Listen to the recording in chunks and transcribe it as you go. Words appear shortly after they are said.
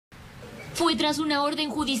Fue tras una orden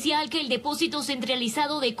judicial que el Depósito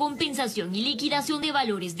Centralizado de Compensación y Liquidación de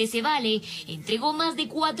Valores de Cevale entregó más de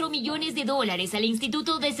 4 millones de dólares al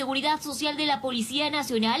Instituto de Seguridad Social de la Policía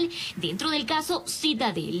Nacional dentro del caso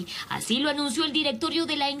Citadel. Así lo anunció el directorio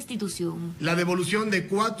de la institución. La devolución de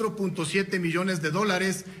 4.7 millones de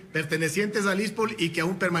dólares pertenecientes al Isspol y que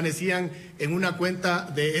aún permanecían en una cuenta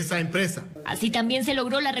de esa empresa. Así también se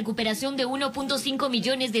logró la recuperación de 1.5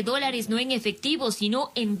 millones de dólares no en efectivo,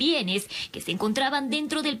 sino en bienes que se encontraban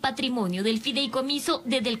dentro del patrimonio del fideicomiso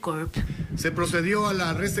de Delcorp. Se procedió a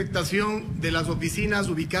la receptación de las oficinas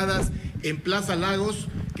ubicadas en Plaza Lagos,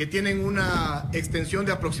 que tienen una extensión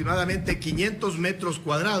de aproximadamente 500 metros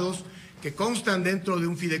cuadrados, que constan dentro de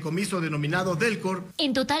un fideicomiso denominado Delcorp.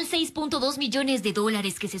 En total 6.2 millones de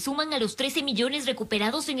dólares que se suman a los 13 millones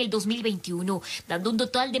recuperados en el 2021, dando un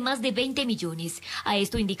total de más de 20 millones. A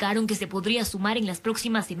esto indicaron que se podría sumar en las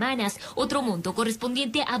próximas semanas otro monto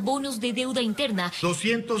correspondiente a bonos de deuda interna.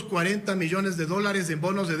 240 millones de dólares en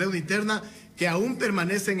bonos de deuda interna que aún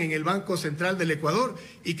permanecen en el Banco Central del Ecuador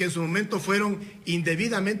y que en su momento fueron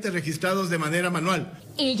indebidamente registrados de manera manual.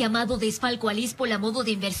 El llamado desfalco al Isspol a modo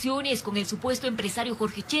de inversiones con el supuesto empresario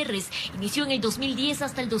Jorge Cherres inició en el 2010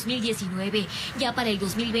 hasta el 2019. Ya para el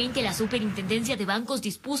 2020 la Superintendencia de Bancos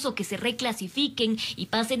dispuso que se reclasifiquen y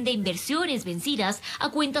pasen de inversiones vencidas a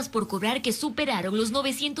cuentas por cobrar que superaron los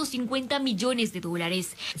 950 millones de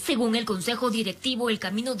dólares. Según el Consejo Directivo, el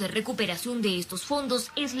camino de recuperación de estos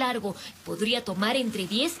fondos es largo, podría tomar entre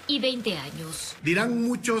 10 y 20 años. Dirán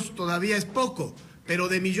muchos, todavía es poco, pero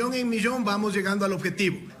de millón en millón vamos llegando al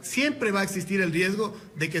objetivo. Siempre va a existir el riesgo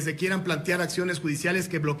de que se quieran plantear acciones judiciales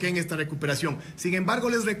que bloqueen esta recuperación. Sin embargo,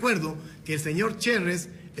 les recuerdo que el señor Cherres,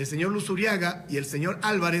 el señor Luzuriaga y el señor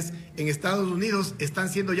Álvarez en Estados Unidos están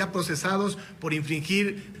siendo ya procesados por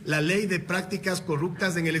infringir la ley de prácticas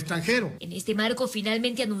corruptas en el extranjero. En este marco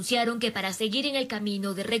finalmente anunciaron que para seguir en el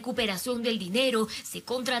camino de recuperación del dinero se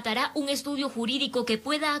contratará un estudio jurídico que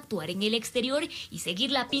pueda actuar en el exterior y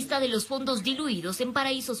seguir la pista de los fondos diluidos en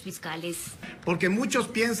paraísos fiscales. Porque muchos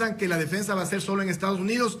piensan que la defensa va a ser solo en Estados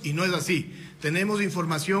Unidos y no es así. Tenemos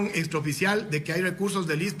información extraoficial de que hay recursos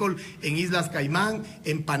del Isspol en Islas Caimán,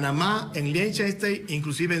 en Panamá, en Liechtenstein,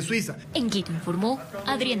 inclusive en Suiza. En Quito informó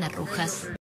Adriana Rojas.